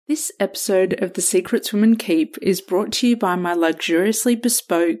This episode of The Secrets Women Keep is brought to you by my luxuriously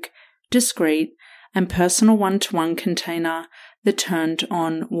bespoke, discreet, and personal one-to-one container, The Turned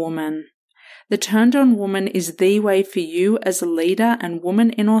On Woman. The Turned On Woman is the way for you as a leader and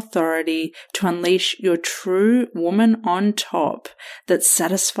woman in authority to unleash your true woman on top that's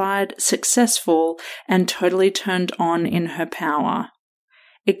satisfied, successful, and totally turned on in her power.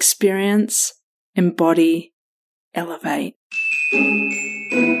 Experience, embody, elevate.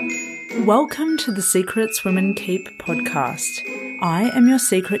 Welcome to the Secrets Women Keep podcast. I am your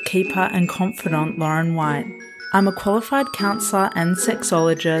secret keeper and confidant, Lauren White. I'm a qualified counsellor and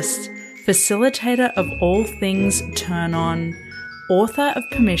sexologist, facilitator of all things turn on, author of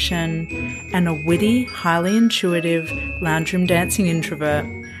Permission, and a witty, highly intuitive lounge room dancing introvert.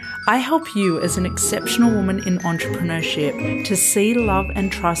 I help you as an exceptional woman in entrepreneurship to see, love,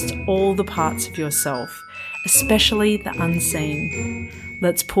 and trust all the parts of yourself, especially the unseen.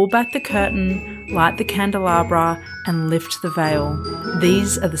 Let's pull back the curtain, light the candelabra, and lift the veil.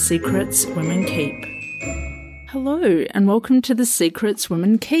 These are the secrets women keep. Hello, and welcome to the Secrets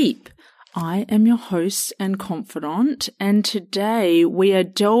Women Keep. I am your host and confidant, and today we are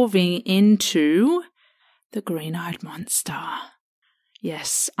delving into the green-eyed monster.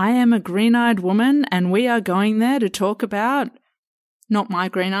 Yes, I am a green-eyed woman, and we are going there to talk about not my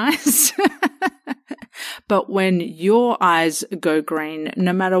green eyes, but when your eyes go green,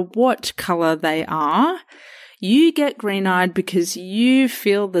 no matter what color they are, you get green-eyed because you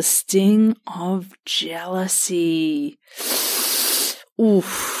feel the sting of jealousy.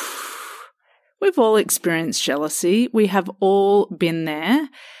 Oof. We've all experienced jealousy. We have all been there.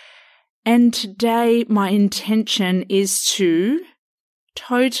 And today my intention is to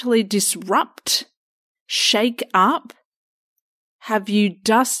totally disrupt, shake up, have you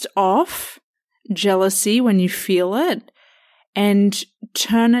dust off jealousy when you feel it and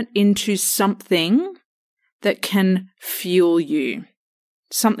turn it into something that can fuel you,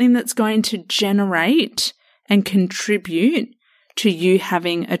 something that's going to generate and contribute to you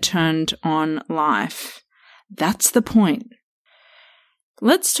having a turned on life. That's the point.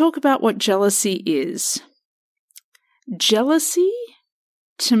 Let's talk about what jealousy is. Jealousy,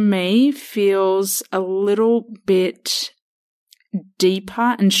 to me, feels a little bit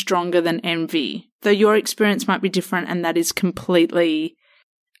deeper and stronger than envy, though your experience might be different, and that is completely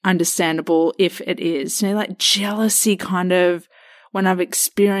understandable if it is. You know, like jealousy kind of, when I've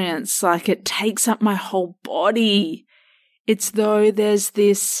experienced, like it takes up my whole body. It's though there's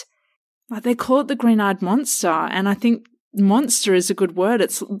this, like they call it the green-eyed monster, and I think monster is a good word.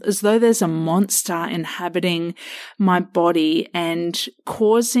 It's as though there's a monster inhabiting my body and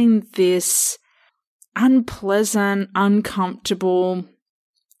causing this unpleasant, uncomfortable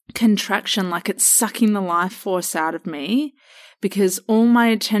contraction, like it's sucking the life force out of me, because all my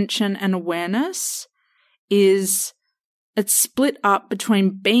attention and awareness it's split up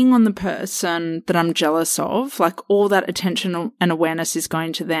between being on the person that I'm jealous of, like all that attention and awareness is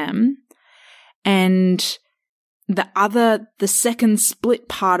going to them, and the second split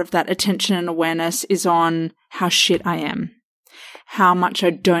part of that attention and awareness is on how shit I am, how much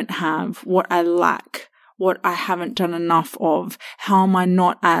I don't have, what I lack, what I haven't done enough of, how am I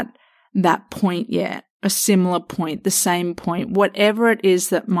not at that point yet, a similar point, the same point, whatever it is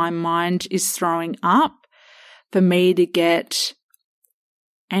that my mind is throwing up for me to get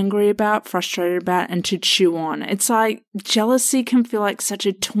angry about, frustrated about, and to chew on. It's like jealousy can feel like such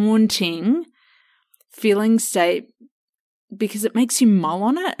a taunting feeling state, because it makes you mull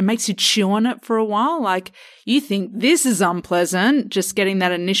on it. It makes you chew on it for a while. Like you think this is unpleasant, just getting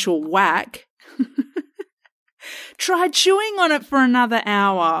that initial whack. Try chewing on it for another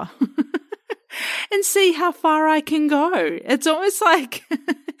hour and see how far I can go. It's almost like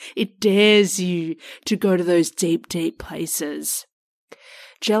it dares you to go to those deep, deep places.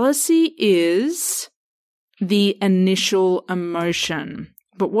 Jealousy is the initial emotion,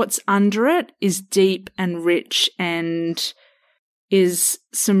 but what's under it is deep and rich and is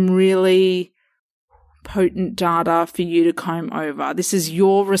some really potent data for you to comb over. This is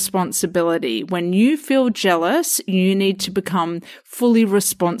your responsibility. When you feel jealous, you need to become fully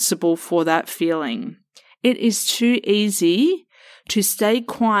responsible for that feeling. It is too easy to stay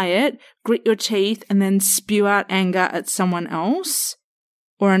quiet, grit your teeth, and then spew out anger at someone else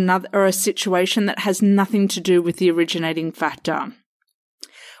or a situation that has nothing to do with the originating factor.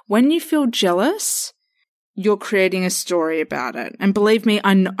 When you feel jealous, you're creating a story about it. And believe me,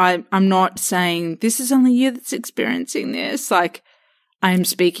 I'm not saying this is only you that's experiencing this. Like, I am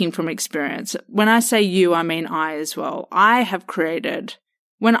speaking from experience. When I say you, I mean I as well. I have created,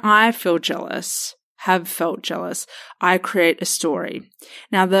 when I feel jealous, have felt jealous, I create a story.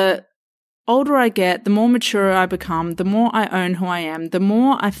 Now, the older I get, the more mature I become, the more I own who I am, the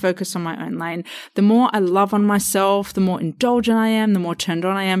more I focus on my own lane, the more I love on myself, the more indulgent I am, the more turned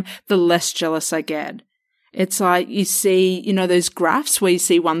on I am, the less jealous I get. It's like you see, those graphs where you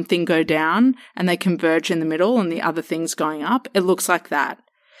see one thing go down and they converge in the middle and the other thing's going up. It looks like that.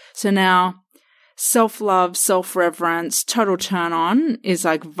 So now self-love, self-reverence, total turn on is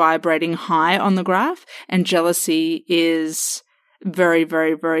like vibrating high on the graph, and jealousy is very,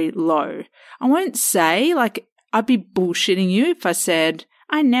 very, very low. I won't say, I'd be bullshitting you if I said,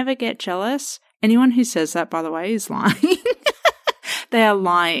 I never get jealous. Anyone who says that, by the way, is lying. They are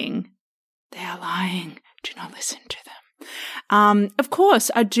lying. They are lying. Do not listen to them. Of course,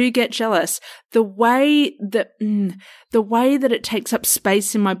 I do get jealous. The way that it takes up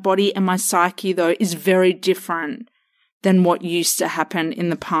space in my body and my psyche, though, is very different than what used to happen in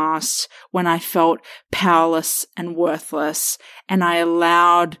the past when I felt powerless and worthless, and I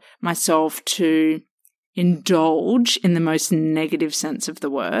allowed myself to indulge, in the most negative sense of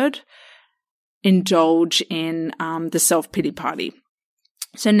the word, indulge in the self-pity party.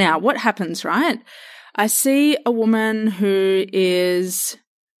 So now what happens, right? I see a woman who is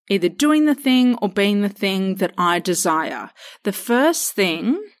either doing the thing or being the thing that I desire. The first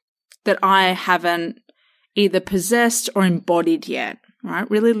thing that I haven't either possessed or embodied yet, right?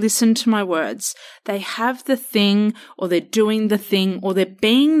 Really listen to my words. They have the thing, or they're doing the thing, or they're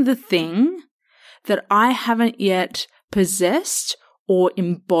being the thing that I haven't yet possessed or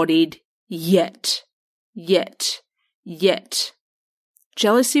embodied yet.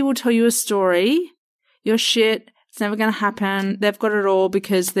 Jealousy will tell you a story. You're shit. It's never going to happen. They've got it all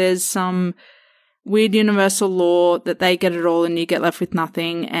because there's some weird universal law that they get it all and you get left with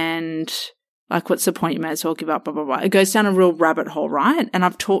nothing, and what's the point? You may as well give up, blah, blah, blah. It goes down a real rabbit hole, right? And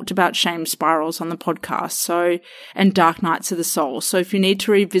I've talked about shame spirals on the podcast, and dark nights of the soul. So if you need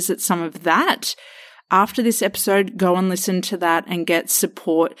to revisit some of that after this episode, go and listen to that and get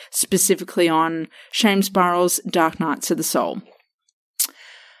support specifically on shame spirals, dark nights of the soul.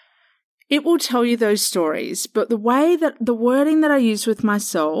 It will tell you those stories, but the wording that I use with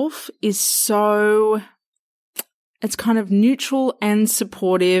myself is it's kind of neutral and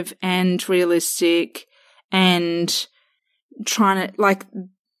supportive and realistic, and trying to,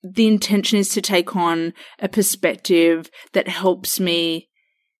 the intention is to take on a perspective that helps me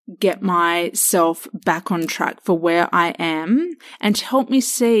get myself back on track for where I am, and to help me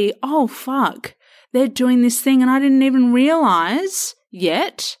see, oh, fuck, they're doing this thing and I didn't even realize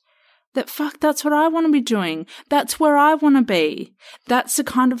yet that, fuck, that's what I want to be doing. That's where I want to be. That's the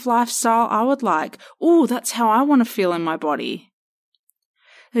kind of lifestyle I would like. Ooh, that's how I want to feel in my body.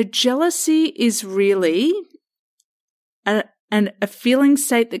 The jealousy is really a feeling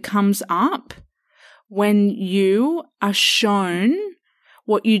state that comes up when you are shown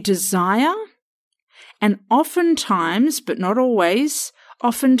what you desire, and oftentimes, but not always,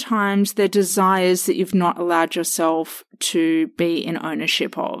 oftentimes they're desires that you've not allowed yourself to be in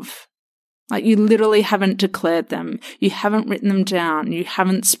ownership of. You literally haven't declared them. You haven't written them down. You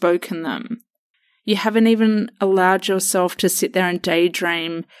haven't spoken them. You haven't even allowed yourself to sit there and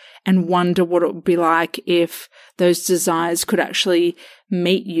daydream and wonder what it would be like if those desires could actually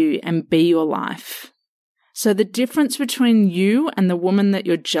meet you and be your life. So the difference between you and the woman that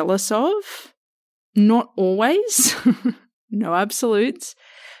you're jealous of, not always, no absolutes,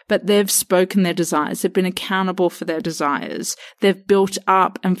 but they've spoken their desires. They've been accountable for their desires. They've built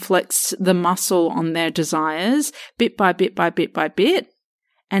up and flexed the muscle on their desires bit by bit by bit by bit.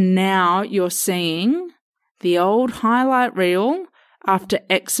 And now you're seeing the old highlight reel after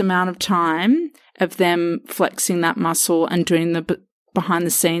X amount of time of them flexing that muscle and doing the behind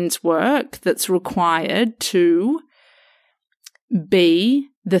the scenes work that's required to be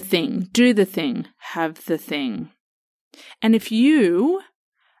the thing, do the thing, have the thing. And if you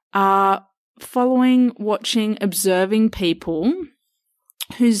are following, watching, observing people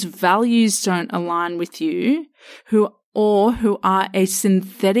whose values don't align with you, who are a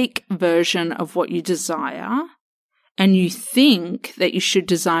synthetic version of what you desire, and you think that you should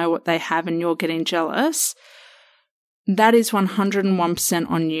desire what they have and you're getting jealous, that is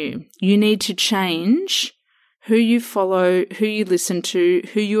 101% on you. You need to change who you follow, who you listen to,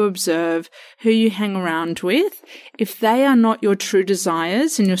 who you observe, who you hang around with. If they are not your true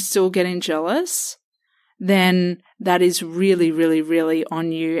desires and you're still getting jealous, then that is really, really, really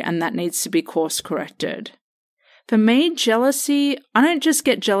on you, and that needs to be course corrected. For me, jealousy, I don't just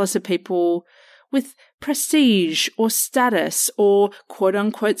get jealous of people with prestige or status or quote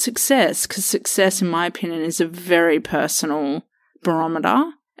unquote success, because success, in my opinion, is a very personal barometer.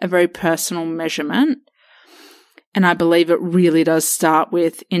 a very personal measurement. And I believe it really does start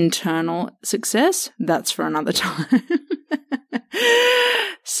with internal success. That's for another time.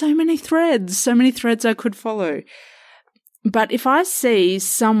 So many threads I could follow. But if I see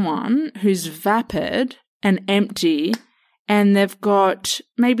someone who's vapid and empty and they've got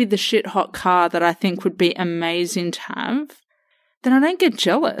maybe the shit hot car that I think would be amazing to have, then I don't get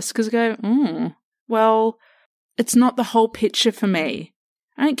jealous because I go, well, it's not the whole picture for me.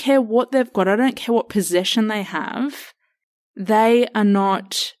 I don't care what they've got. I don't care what possession they have. Their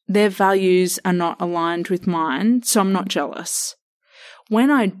values are not aligned with mine, so I'm not jealous.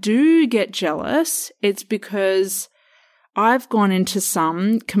 When I do get jealous, it's because I've gone into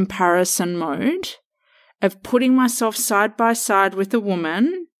some comparison mode of putting myself side by side with a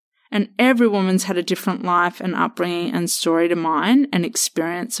woman, and every woman's had a different life and upbringing and story to mine and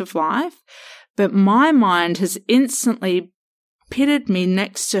experience of life, but my mind has instantly pitted me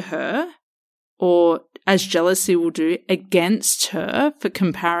next to her, or as jealousy will do, against her for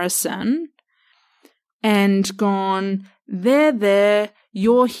comparison, and gone, there,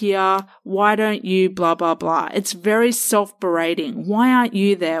 you're here, why don't you, blah, blah, blah. It's very self-berating. Why aren't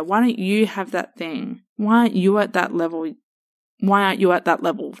you there? Why don't you have that thing? Why aren't you at that level? Why aren't you at that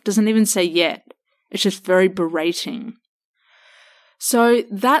level? Doesn't even say yet. It's just very berating. So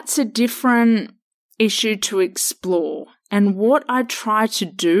that's a different issue to explore. And what I try to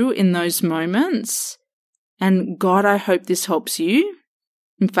do in those moments, and God, I hope this helps you.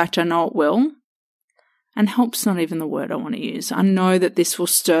 In fact, I know it will. And help's not even the word I want to use. I know that this will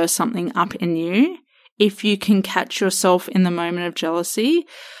stir something up in you. If you can catch yourself in the moment of jealousy,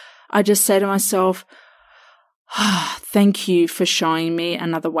 I just say to myself, thank you for showing me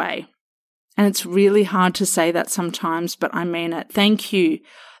another way. And it's really hard to say that sometimes, but I mean it. Thank you.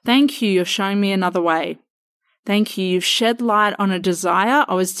 Thank you. You're showing me another way. Thank you. You've shed light on a desire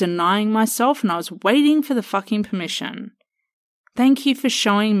I was denying myself, and I was waiting for the fucking permission. Thank you for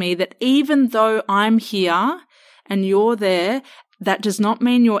showing me that even though I'm here and you're there, that does not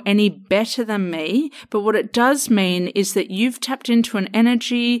mean you're any better than me, but what it does mean is that you've tapped into an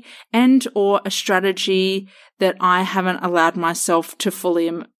energy and or a strategy that I haven't allowed myself to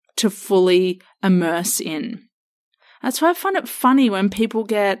fully immerse in. That's why I find it funny when people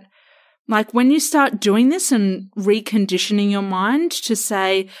get, like, when you start doing this and reconditioning your mind to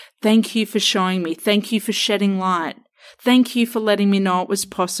say, thank you for showing me, thank you for shedding light, thank you for letting me know it was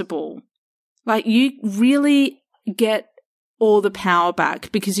possible. Like, you really get all the power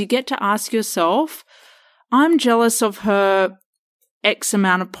back because you get to ask yourself, I'm jealous of her X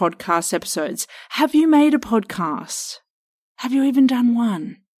amount of podcast episodes. Have you made a podcast? Have you even done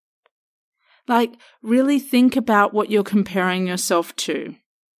one? Like, really think about what you're comparing yourself to.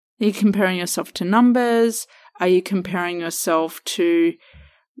 Are you comparing yourself to numbers? Are you comparing yourself to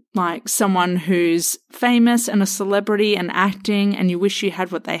like someone who's famous and a celebrity and acting and you wish you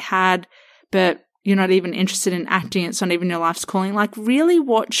had what they had, but you're not even interested in acting, it's not even your life's calling? Like, really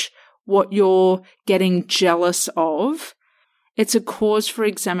watch what you're getting jealous of. It's a cause for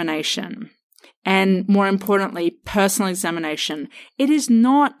examination. And more importantly, personal examination. It is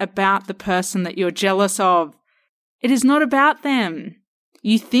not about the person that you're jealous of. It is not about them.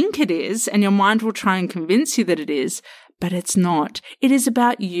 You think it is, and your mind will try and convince you that it is, but it's not. It is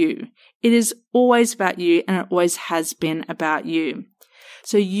about you. It is always about you, and it always has been about you.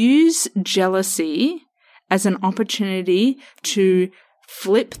 So use jealousy as an opportunity to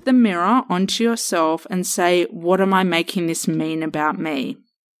flip the mirror onto yourself and say, what am I making this mean about me?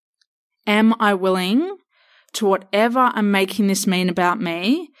 Am I willing to whatever I'm making this mean about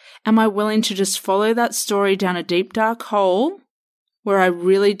me? Am I willing to just follow that story down a deep, dark hole where I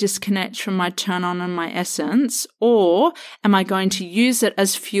really disconnect from my turn on and my essence? Or am I going to use it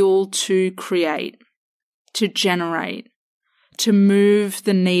as fuel to create, to generate, to move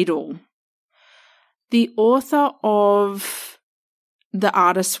the needle? The author of The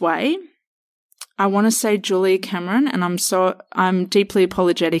Artist's Way, I want to say Julia Cameron, and I'm deeply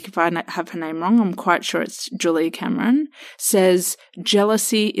apologetic if I have her name wrong. I'm quite sure it's Julia Cameron, says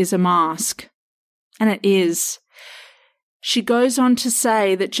jealousy is a mask. And it is. She goes on to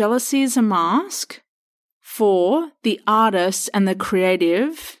say that jealousy is a mask for the artist and the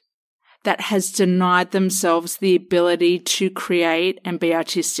creative that has denied themselves the ability to create and be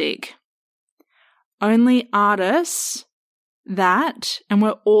artistic. Only artists that, and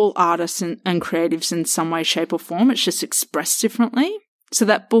we're all artists and creatives in some way, shape or form, it's just expressed differently. So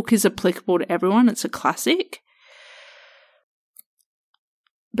that book is applicable to everyone. It's a classic.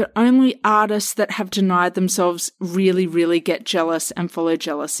 But only artists that have denied themselves really, really get jealous and follow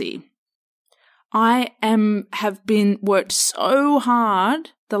jealousy. I have been worked so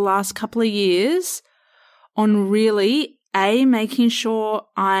hard the last couple of years on really, making sure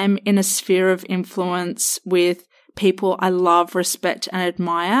I'm in a sphere of influence with people I love, respect, and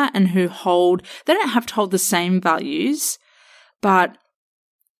admire, and who they don't have to hold the same values, but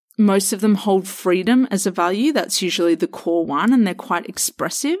most of them hold freedom as a value. That's usually the core one, and they're quite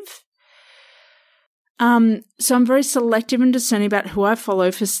expressive. So I'm very selective and discerning about who I follow,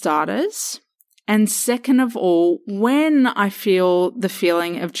 for starters. And second of all, when I feel the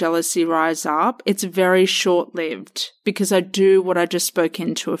feeling of jealousy rise up, it's very short-lived, because I do what I just spoke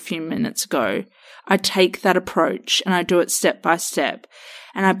into a few minutes ago. I take that approach and I do it step by step.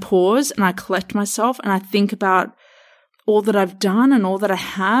 And I pause and I collect myself and I think about all that I've done and all that I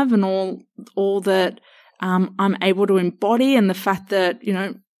have and all that I'm able to embody, and the fact that,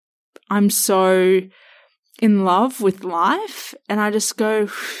 I'm so in love with life. And I just go,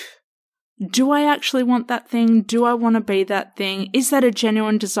 do I actually want that thing? Do I want to be that thing? Is that a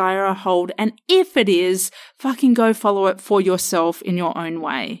genuine desire I hold? And if it is, fucking go follow it for yourself in your own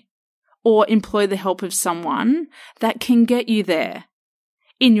way. Or employ the help of someone that can get you there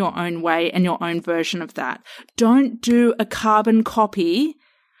in your own way and your own version of that. Don't do a carbon copy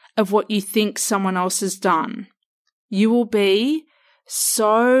of what you think someone else has done. You will be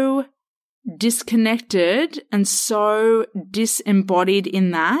so disconnected and so disembodied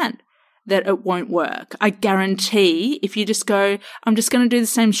in that it won't work. I guarantee if you just go, I'm just going to do the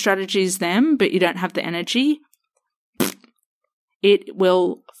same strategy as them, but you don't have the energy, it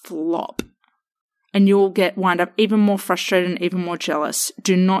will flop. And you'll wind up even more frustrated and even more jealous.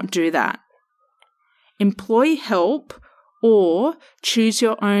 Do not do that. Employ help or choose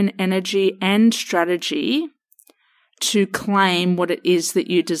your own energy and strategy to claim what it is that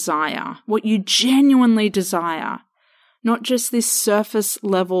you desire, what you genuinely desire, not just this surface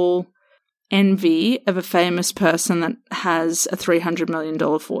level envy of a famous person that has a $300 million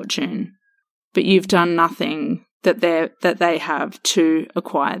fortune, but you've done nothing that they have to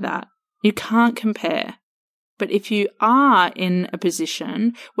acquire that. You can't compare. But if you are in a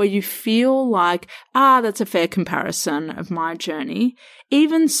position where you feel like, that's a fair comparison of my journey,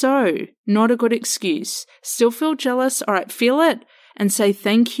 even so, not a good excuse. Still feel jealous? All right, feel it and say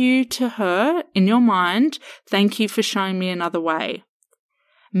thank you to her in your mind. Thank you for showing me another way.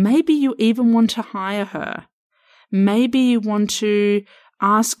 Maybe you even want to hire her. Maybe you want to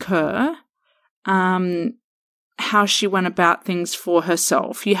ask her, how she went about things for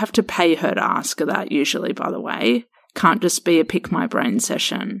herself. You have to pay her to ask her that usually, by the way. Can't just be a pick my brain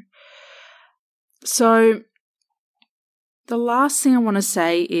session. So the last thing I want to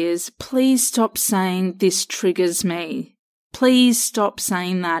say is please stop saying this triggers me. Please stop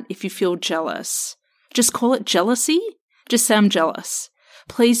saying that if you feel jealous. Just call it jealousy. Just say I'm jealous.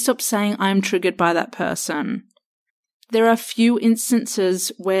 Please stop saying I'm triggered by that person. There are few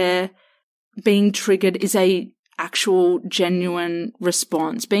instances where being triggered is a actual genuine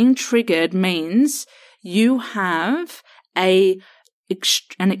response. Being triggered means you have an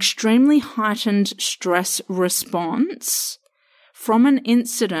extremely heightened stress response from an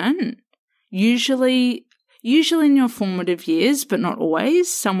incident, usually in your formative years, but not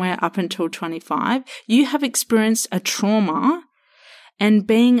always, somewhere up until 25. You have experienced a trauma, and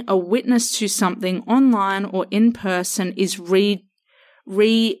being a witness to something online or in person is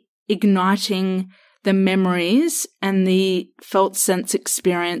reigniting the memories and the felt sense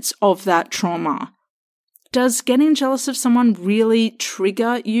experience of that trauma. Does getting jealous of someone really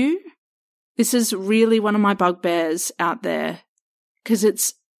trigger you? This is really one of my bugbears out there, because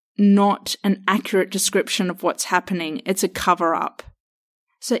it's not an accurate description of what's happening. It's a cover-up.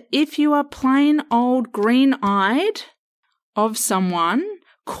 So if you are plain old green-eyed of someone,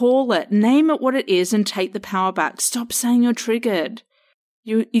 call it, name it what it is, and take the power back. Stop saying you're triggered.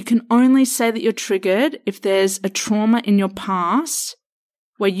 You can only say that you're triggered if there's a trauma in your past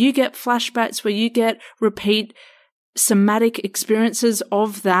where you get flashbacks, where you get repeat somatic experiences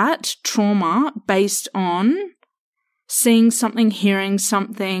of that trauma based on seeing something, hearing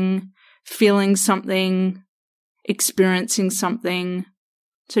something, feeling something, experiencing something.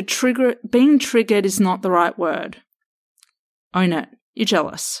 So being triggered is not the right word. Own it. You're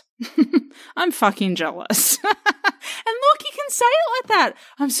jealous. I'm fucking jealous. And look, you can say it like that.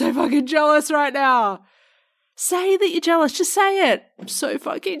 I'm so fucking jealous right now. Say that you're jealous. Just say it. I'm so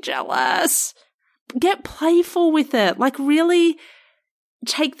fucking jealous. Get playful with it. Like, really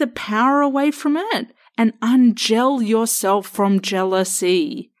take the power away from it and ungel yourself from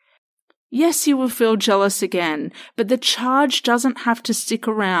jealousy. Yes, you will feel jealous again, but the charge doesn't have to stick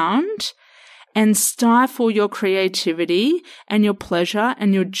around and stifle your creativity and your pleasure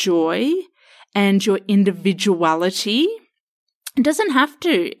and your joy and your individuality It doesn't have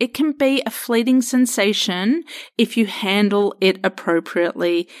to. It can be a fleeting sensation if you handle it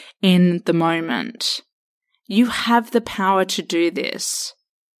appropriately in the moment. You have the power to do this.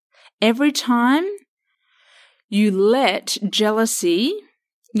 Every time you let jealousy,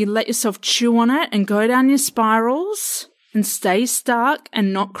 you let yourself chew on it and go down your spirals and stay stuck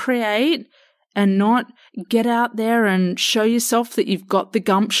and not create and not get out there and show yourself that you've got the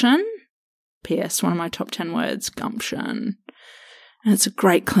gumption. P.S. One of my top 10 words, gumption. And it's a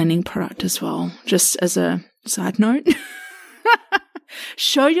great cleaning product as well, just as a side note.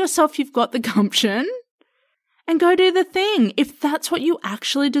 Show yourself you've got the gumption and go do the thing if that's what you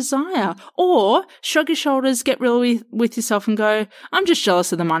actually desire. Or shrug your shoulders, get real with yourself and go, I'm just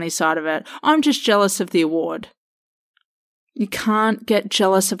jealous of the money side of it. I'm just jealous of the award. You can't get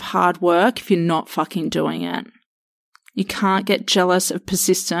jealous of hard work if you're not fucking doing it. You can't get jealous of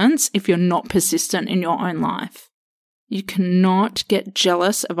persistence if you're not persistent in your own life. You cannot get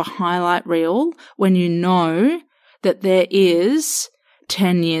jealous of a highlight reel when you know that there is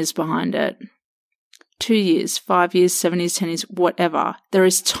 10 years behind it. 2 years, 5 years, 7 years, 10 years, whatever. There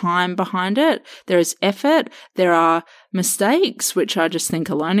is time behind it. There is effort. There are mistakes, which I just think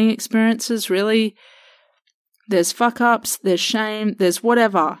are learning experiences, really. There's fuck-ups, there's shame, there's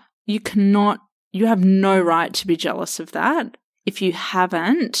whatever. You have no right to be jealous of that if you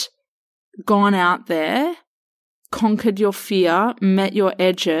haven't gone out there, conquered your fear, met your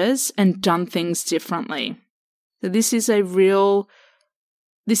edges, and done things differently. So this is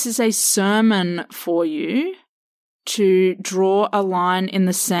a sermon for you to draw a line in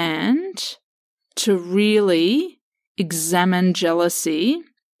the sand, to really examine jealousy,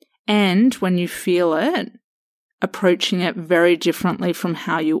 and when you feel it, approaching it very differently from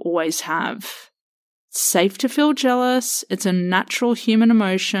how you always have. It's safe to feel jealous. It's a natural human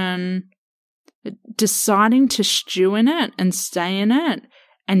emotion. Deciding to stew in it and stay in it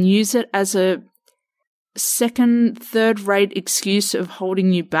and use it as a second, third-rate excuse of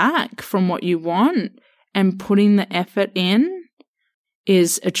holding you back from what you want and putting the effort in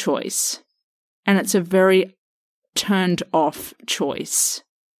is a choice. And it's a very turned-off choice.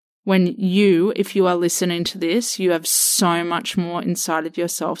 When you, if you are listening to this, you have so much more inside of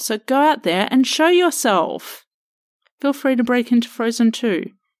yourself. So go out there and show yourself. Feel free to break into Frozen 2.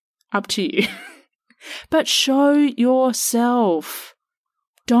 Up to you. But show yourself.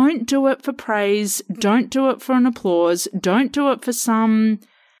 Don't do it for praise. Don't do it for an applause. Don't do it for some,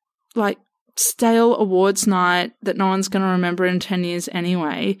 stale awards night that no one's going to remember in 10 years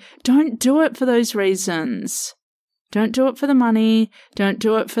anyway. Don't do it for those reasons. Don't do it for the money. Don't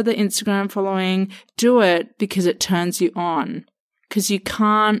do it for the Instagram following. Do it because it turns you on. Because you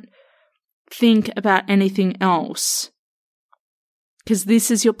can't think about anything else. Because this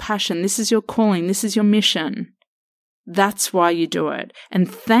is your passion. This is your calling. This is your mission. That's why you do it.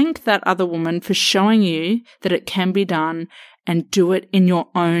 And thank that other woman for showing you that it can be done, and do it in your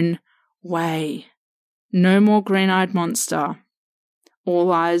own way. No more green-eyed monster.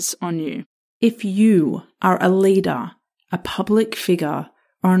 All eyes on you. If you are a leader, a public figure,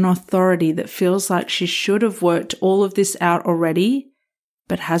 or an authority that feels like she should have worked all of this out already,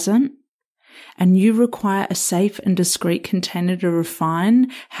 but hasn't, and you require a safe and discreet container to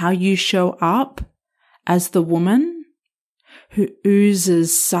refine how you show up as the woman who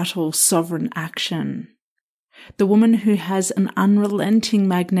oozes subtle sovereign action, the woman who has an unrelenting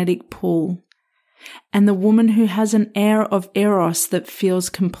magnetic pull, and the woman who has an air of eros that feels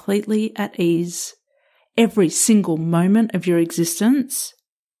completely at ease every single moment of your existence,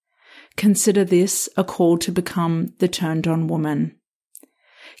 consider this a call to become the turned-on woman.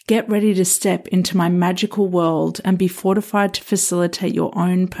 Get ready to step into my magical world and be fortified to facilitate your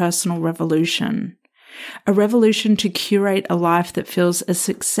own personal revolution. A revolution to curate a life that feels as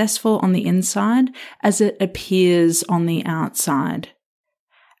successful on the inside as it appears on the outside.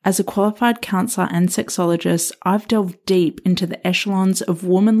 As a qualified counselor and sexologist, I've delved deep into the echelons of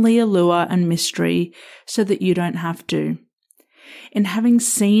womanly allure and mystery so that you don't have to. In having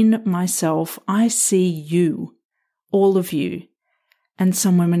seen myself, I see you, all of you, and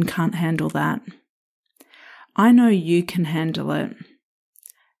some women can't handle that. I know you can handle it.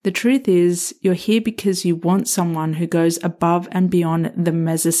 The truth is, you're here because you want someone who goes above and beyond the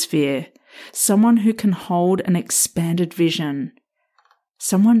mesosphere, someone who can hold an expanded vision,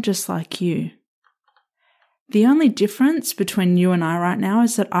 someone just like you. The only difference between you and I right now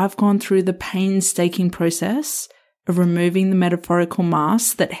is that I've gone through the painstaking process of removing the metaphorical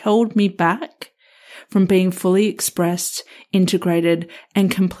mask that held me back from being fully expressed, integrated,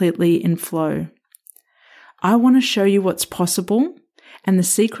 and completely in flow. I want to show you what's possible. And the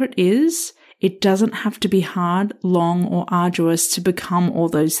secret is It doesn't have to be hard, long, or arduous to become all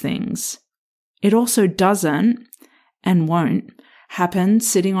those things. It also doesn't, and won't, happen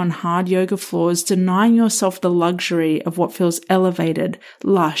sitting on hard yoga floors, denying yourself the luxury of what feels elevated,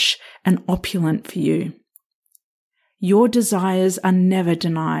 lush, and opulent for you. Your desires are never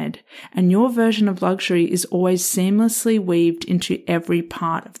denied, and your version of luxury is always seamlessly weaved into every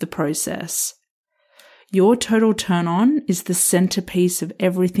part of the process. Your total turn-on is the centerpiece of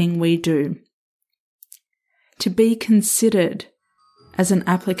everything we do. To be considered as an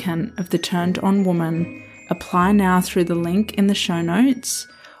applicant of the Turned On Woman, apply now through the link in the show notes,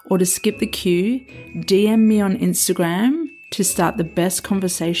 or to skip the queue, DM me on Instagram to start the best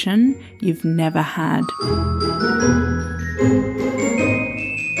conversation you've never had.